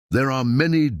There are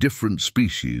many different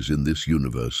species in this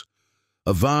universe,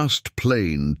 a vast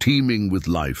plain teeming with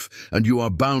life, and you are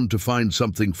bound to find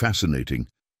something fascinating.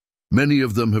 Many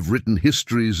of them have written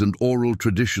histories and oral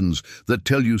traditions that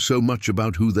tell you so much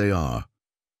about who they are,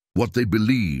 what they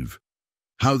believe,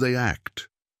 how they act,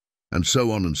 and so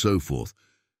on and so forth.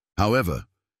 However,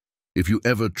 if you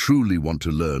ever truly want to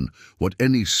learn what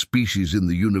any species in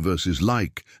the universe is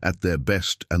like at their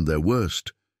best and their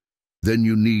worst, then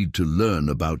you need to learn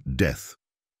about death.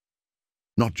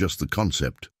 Not just the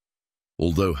concept,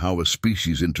 although how a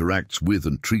species interacts with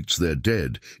and treats their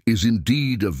dead is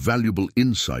indeed a valuable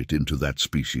insight into that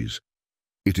species.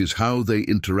 It is how they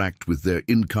interact with their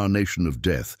incarnation of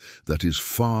death that is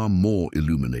far more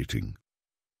illuminating.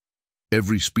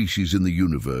 Every species in the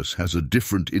universe has a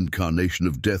different incarnation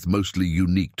of death, mostly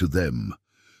unique to them.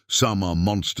 Some are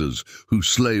monsters who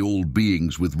slay all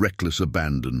beings with reckless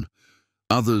abandon.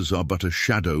 Others are but a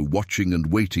shadow watching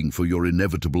and waiting for your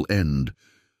inevitable end.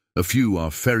 A few are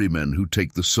ferrymen who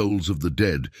take the souls of the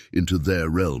dead into their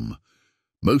realm.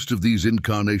 Most of these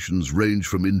incarnations range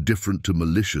from indifferent to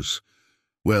malicious.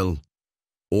 Well,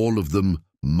 all of them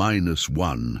minus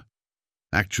one.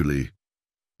 Actually,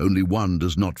 only one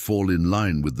does not fall in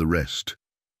line with the rest.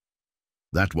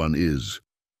 That one is,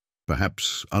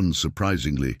 perhaps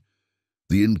unsurprisingly,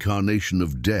 the incarnation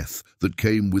of death that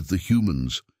came with the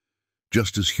humans.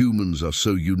 Just as humans are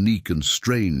so unique and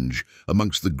strange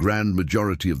amongst the grand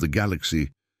majority of the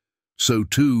galaxy, so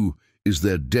too is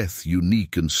their death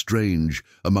unique and strange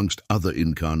amongst other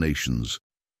incarnations.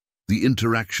 The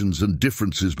interactions and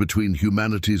differences between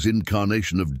humanity's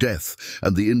incarnation of death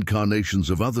and the incarnations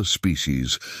of other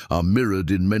species are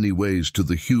mirrored in many ways to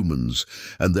the humans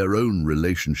and their own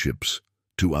relationships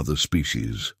to other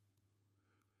species.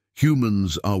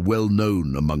 Humans are well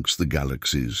known amongst the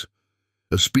galaxies,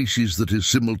 a species that is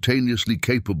simultaneously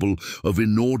capable of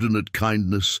inordinate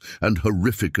kindness and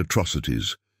horrific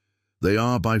atrocities. They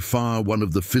are by far one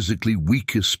of the physically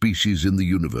weakest species in the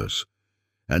universe,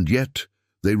 and yet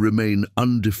they remain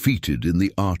undefeated in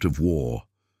the art of war.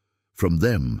 From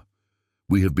them,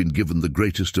 we have been given the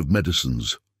greatest of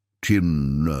medicines,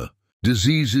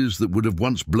 diseases that would have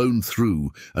once blown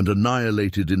through and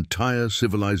annihilated entire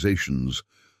civilizations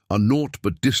are naught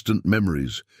but distant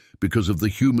memories because of the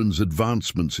humans'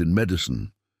 advancements in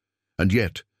medicine. And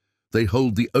yet, they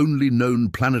hold the only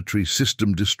known planetary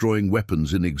system-destroying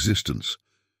weapons in existence.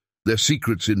 Their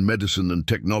secrets in medicine and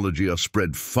technology are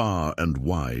spread far and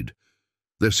wide.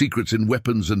 Their secrets in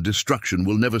weapons and destruction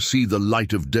will never see the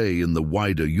light of day in the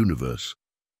wider universe.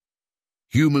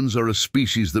 Humans are a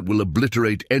species that will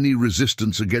obliterate any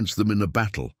resistance against them in a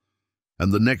battle,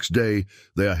 and the next day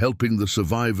they are helping the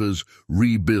survivors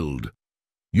rebuild.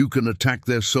 You can attack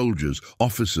their soldiers,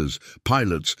 officers,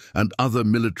 pilots, and other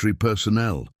military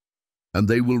personnel, and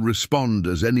they will respond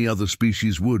as any other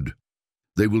species would.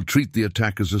 They will treat the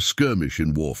attack as a skirmish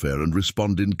in warfare and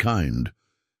respond in kind.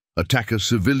 Attack a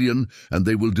civilian, and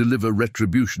they will deliver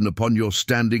retribution upon your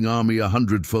standing army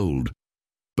 100-fold.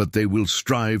 But they will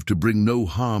strive to bring no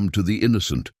harm to the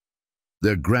innocent.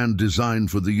 Their grand design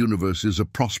for the universe is a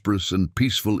prosperous and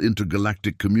peaceful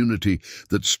intergalactic community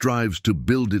that strives to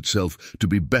build itself to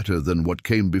be better than what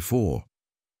came before.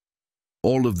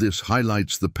 All of this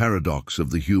highlights the paradox of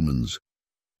the humans.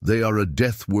 They are a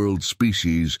Death World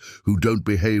species who don't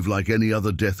behave like any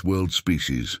other Death World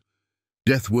species.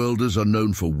 Deathworlders are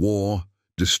known for war,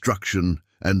 destruction,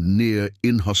 and near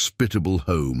inhospitable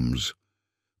homes.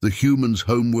 The humans'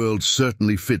 homeworld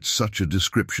certainly fits such a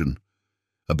description.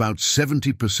 About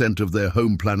 70% of their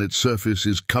home planet's surface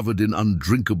is covered in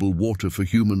undrinkable water for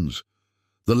humans.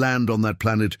 The land on that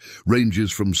planet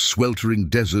ranges from sweltering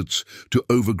deserts to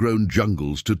overgrown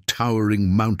jungles to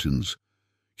towering mountains.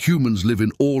 Humans live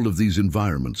in all of these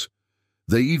environments.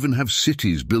 They even have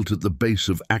cities built at the base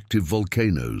of active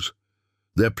volcanoes.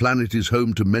 Their planet is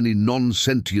home to many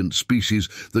non-sentient species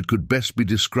that could best be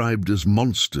described as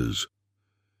monsters.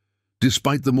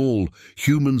 Despite them all,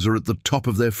 humans are at the top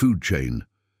of their food chain.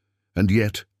 And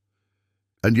yet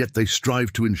they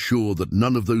strive to ensure that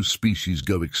none of those species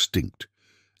go extinct.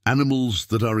 Animals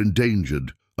that are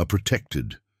endangered are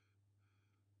protected.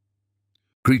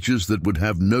 Creatures that would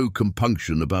have no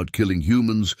compunction about killing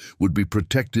humans would be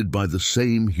protected by the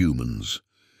same humans.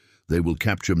 They will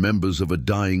capture members of a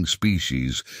dying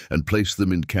species and place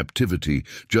them in captivity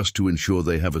just to ensure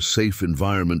they have a safe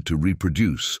environment to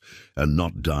reproduce and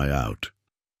not die out.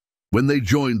 When they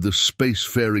joined the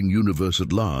spacefaring universe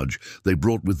at large, they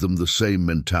brought with them the same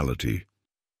mentality.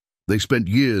 They spent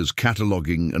years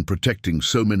cataloging and protecting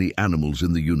so many animals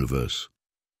in the universe.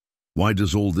 Why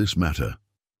does all this matter?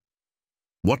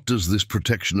 What does this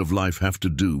protection of life have to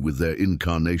do with their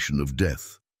incarnation of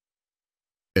death?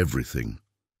 Everything.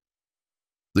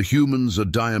 The humans are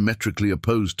diametrically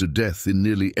opposed to death in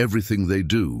nearly everything they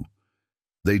do.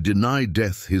 They deny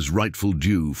death his rightful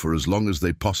due for as long as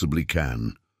they possibly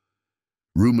can.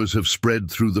 Rumors have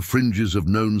spread through the fringes of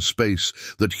known space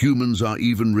that humans are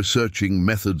even researching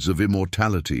methods of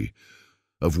immortality,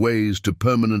 of ways to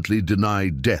permanently deny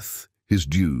death his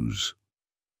dues.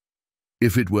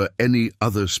 If it were any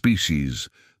other species,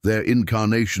 their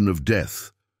incarnation of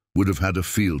death would have had a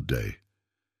field day.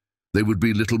 They would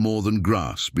be little more than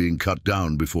grass being cut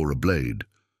down before a blade,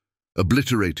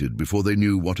 obliterated before they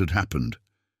knew what had happened,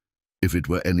 if it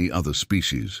were any other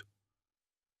species.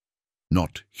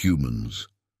 Not humans.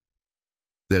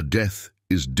 Their death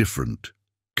is different,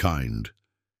 kind,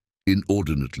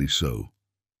 inordinately so,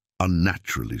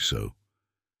 unnaturally so.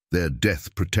 Their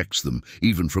death protects them,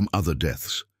 even from other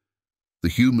deaths. The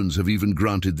humans have even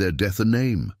granted their death a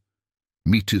name,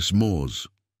 Mitis,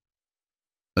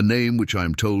 a name which I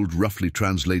am told roughly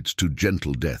translates to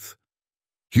gentle death.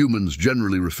 Humans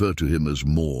generally refer to him as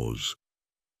Mors.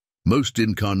 Most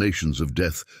incarnations of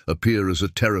death appear as a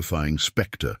terrifying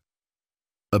spectre,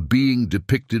 a being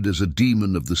depicted as a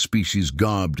demon of the species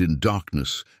garbed in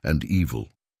darkness and evil.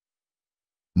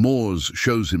 Mors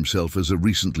shows himself as a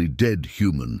recently dead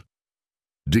human.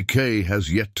 Decay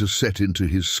has yet to set into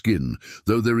his skin,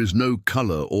 though there is no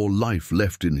color or life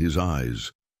left in his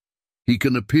eyes. He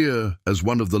can appear as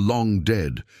one of the long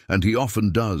dead, and he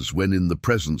often does when in the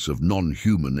presence of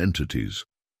non-human entities.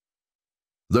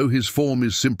 Though his form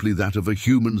is simply that of a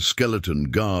human skeleton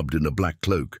garbed in a black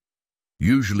cloak,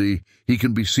 usually he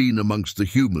can be seen amongst the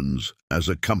humans as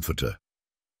a comforter,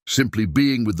 simply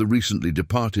being with the recently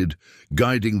departed,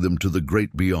 guiding them to the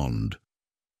great beyond.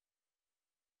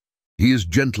 He is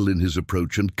gentle in his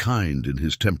approach and kind in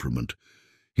his temperament.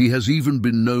 He has even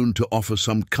been known to offer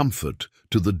some comfort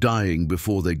to the dying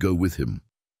before they go with him.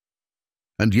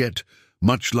 And yet,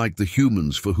 much like the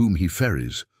humans for whom he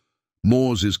ferries,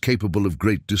 Mors is capable of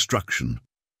great destruction.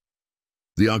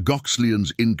 The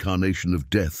Argoxlian's incarnation of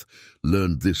death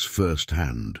learned this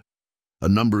firsthand. A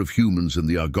number of humans and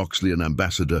the Argoxlian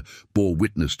ambassador bore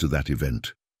witness to that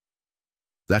event.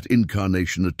 That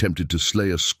incarnation attempted to slay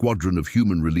a squadron of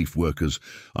human relief workers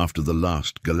after the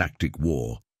last Galactic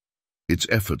war. Its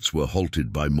efforts were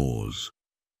halted by Mors.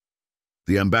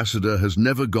 The ambassador has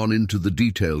never gone into the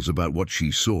details about what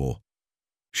she saw.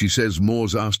 She says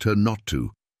Mors asked her not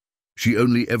to. She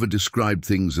only ever described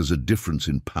things as a difference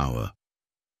in power.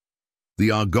 The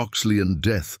Argoxlian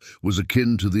death was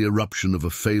akin to the eruption of a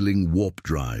failing warp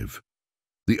drive.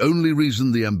 The only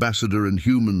reason the ambassador and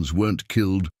humans weren't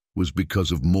killed was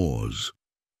because of Mors.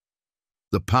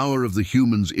 The power of the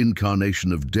human's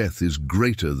incarnation of death is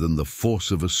greater than the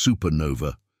force of a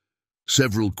supernova,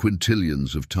 several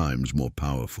quintillions of times more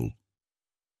powerful.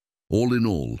 All in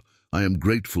all, I am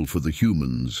grateful for the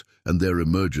humans and their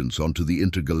emergence onto the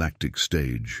intergalactic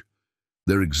stage.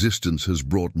 Their existence has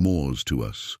brought Mors to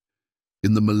us.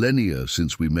 In the millennia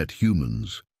since we met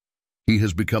humans, he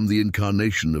has become the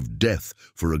incarnation of death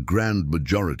for a grand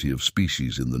majority of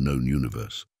species in the known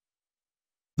universe.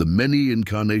 The many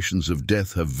incarnations of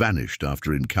death have vanished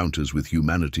after encounters with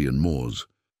humanity and Mors.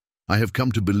 I have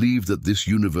come to believe that this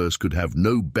universe could have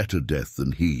no better death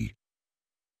than he.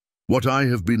 What I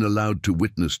have been allowed to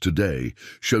witness today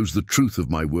shows the truth of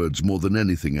my words more than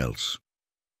anything else.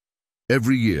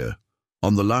 Every year,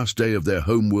 on the last day of their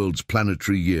homeworld's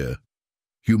planetary year,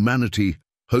 humanity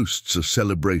hosts a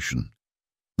celebration.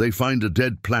 They find a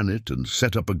dead planet and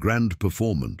set up a grand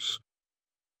performance.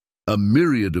 A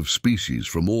myriad of species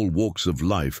from all walks of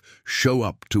life show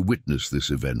up to witness this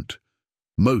event.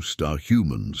 Most are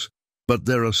humans, but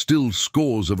there are still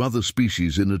scores of other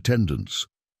species in attendance.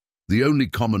 The only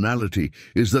commonality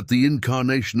is that the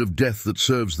incarnation of death that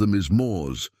serves them is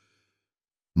Mors.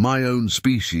 My own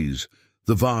species,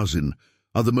 the Varzin,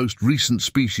 are the most recent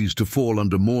species to fall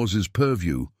under Mors's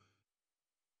purview.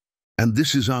 And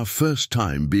this is our first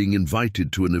time being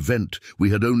invited to an event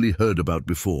we had only heard about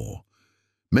before.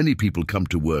 Many people come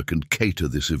to work and cater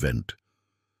this event.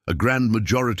 A grand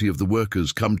majority of the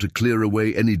workers come to clear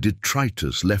away any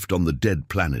detritus left on the dead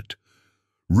planet.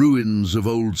 Ruins of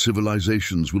old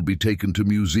civilizations will be taken to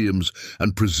museums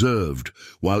and preserved,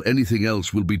 while anything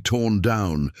else will be torn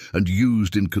down and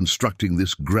used in constructing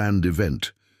this grand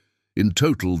event. In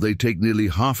total, they take nearly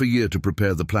half a year to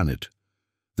prepare the planet.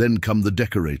 Then come the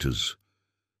decorators.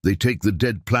 They take the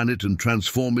dead planet and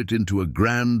transform it into a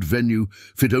grand venue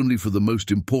fit only for the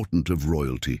most important of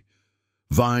royalty.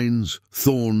 Vines,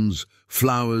 thorns,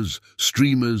 flowers,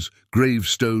 streamers,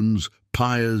 gravestones,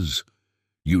 pyres,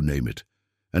 you name it.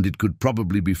 and it could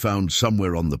probably be found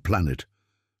somewhere on the planet.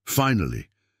 Finally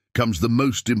comes the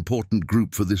most important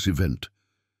group for this event,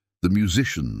 the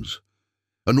musicians.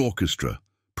 An orchestra,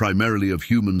 primarily of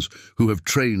humans who have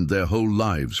trained their whole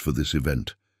lives for this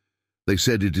event. They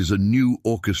said it is a new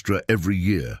orchestra every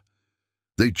year.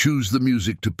 They choose the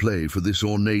music to play for this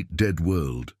ornate dead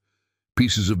world.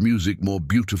 Pieces of music more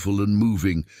beautiful and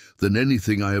moving than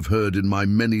anything I have heard in my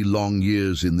many long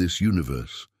years in this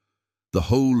universe. The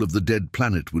whole of the dead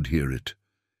planet would hear it.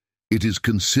 It is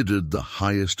considered the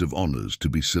highest of honors to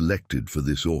be selected for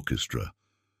this orchestra.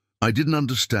 I didn't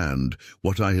understand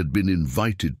what I had been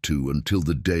invited to until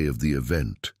the day of the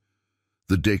event.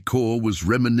 The decor was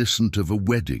reminiscent of a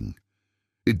wedding.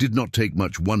 It did not take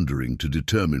much wondering to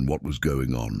determine what was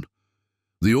going on.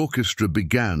 The orchestra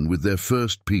began with their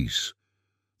first piece,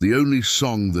 the only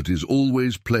song that is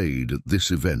always played at this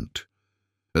event.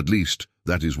 At least,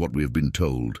 that is what we have been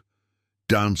told.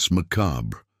 Danse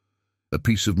Macabre, a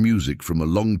piece of music from a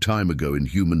long time ago in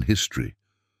human history.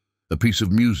 A piece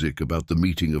of music about the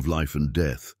meeting of life and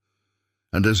death.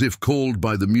 And as if called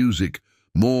by the music,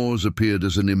 Mors appeared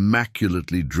as an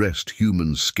immaculately dressed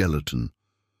human skeleton.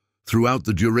 Throughout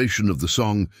the duration of the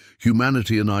song,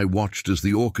 humanity and I watched as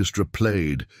the orchestra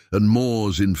played, and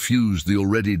Mors infused the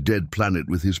already dead planet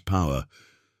with his power.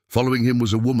 Following him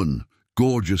was a woman,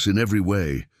 gorgeous in every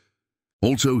way,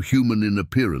 also human in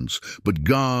appearance, but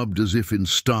garbed as if in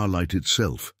starlight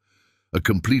itself. A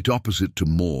complete opposite to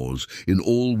Mors in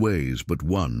all ways but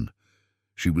one.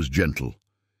 She was gentle,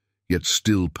 yet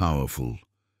still powerful.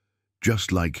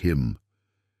 Just like him,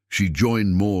 she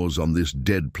joined Mors on this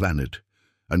dead planet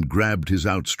and grabbed his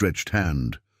outstretched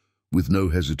hand with no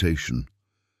hesitation.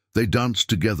 They danced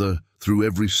together through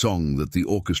every song that the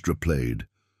orchestra played.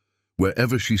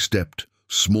 Wherever she stepped,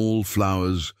 small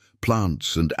flowers,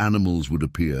 plants and animals would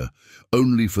appear,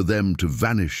 only for them to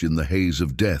vanish in the haze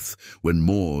of death when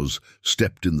Mors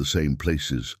stepped in the same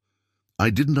places. I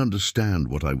didn't understand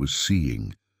what I was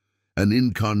seeing. An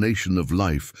incarnation of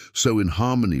life, so in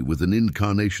harmony with an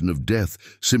incarnation of death,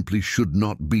 simply should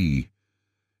not be.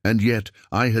 And yet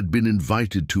I had been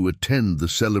invited to attend the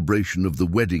celebration of the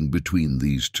wedding between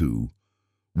these two.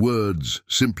 Words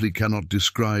simply cannot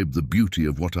describe the beauty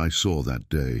of what I saw that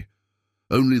day.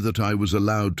 Only that I was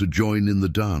allowed to join in the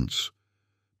dance.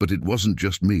 But it wasn't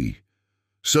just me.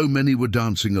 So many were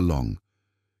dancing along,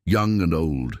 young and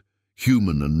old,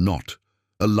 human and not,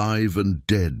 alive and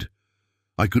dead.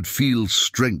 I could feel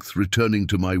strength returning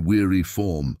to my weary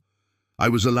form. I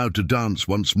was allowed to dance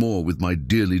once more with my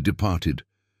dearly departed.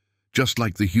 Just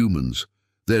like the humans,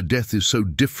 their death is so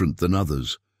different than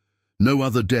others. No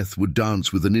other death would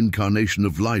dance with an incarnation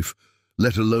of life,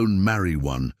 let alone marry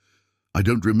one. I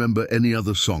don't remember any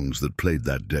other songs that played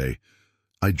that day.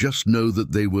 I just know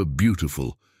that they were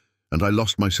beautiful, and I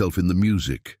lost myself in the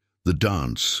music, the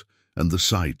dance, and the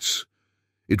sights.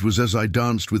 It was as I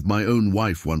danced with my own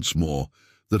wife once more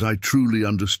that I truly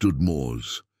understood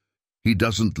Mors. He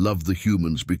doesn't love the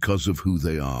humans because of who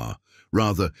they are.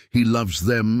 Rather, he loves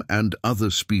them and other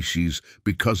species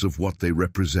because of what they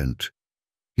represent.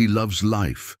 He loves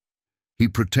life. He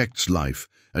protects life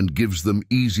and gives them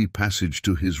easy passage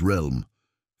to his realm.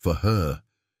 For her,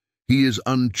 he is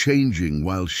unchanging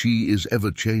while she is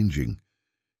ever-changing.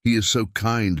 He is so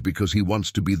kind because he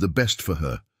wants to be the best for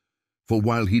her. For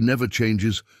while he never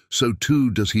changes, so too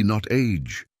does he not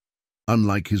age.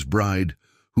 Unlike his bride,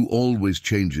 who always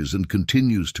changes and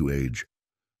continues to age,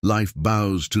 life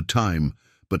bows to time,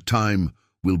 but time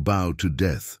will bow to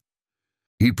death.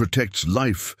 He protects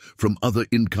life from other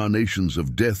incarnations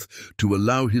of death to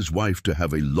allow his wife to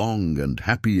have a long and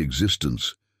happy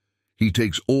existence. He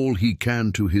takes all he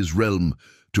can to his realm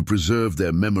to preserve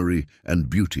their memory and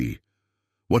beauty.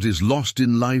 What is lost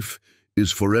in life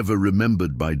is forever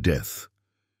remembered by death.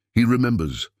 He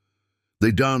remembers.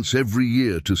 They dance every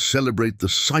year to celebrate the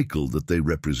cycle that they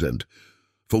represent.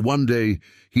 For one day,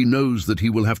 he knows that he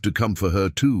will have to come for her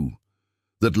too,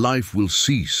 that life will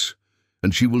cease,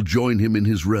 and she will join him in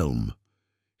his realm.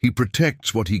 He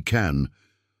protects what he can,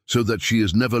 so that she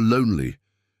is never lonely,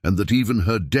 and that even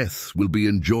her death will be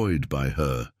enjoyed by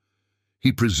her.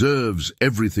 He preserves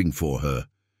everything for her.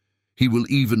 He will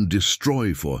even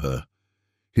destroy for her.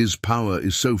 His power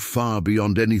is so far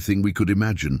beyond anything we could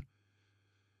imagine.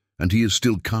 And he is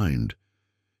still kind.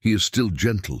 He is still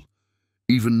gentle.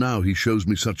 Even now he shows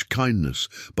me such kindness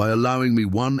by allowing me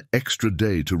one extra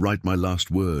day to write my last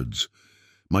words.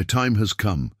 My time has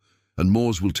come, and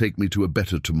Mors will take me to a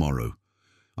better tomorrow.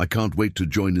 I can't wait to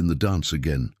join in the dance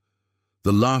again.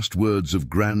 The last words of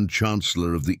Grand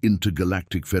Chancellor of the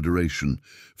Intergalactic Federation,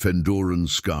 Fendoran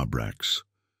Scarbrax.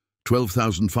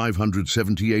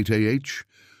 12,578 AH,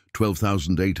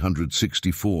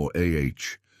 12,864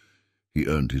 AH. He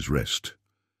earned his rest.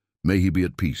 May he be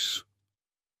at peace.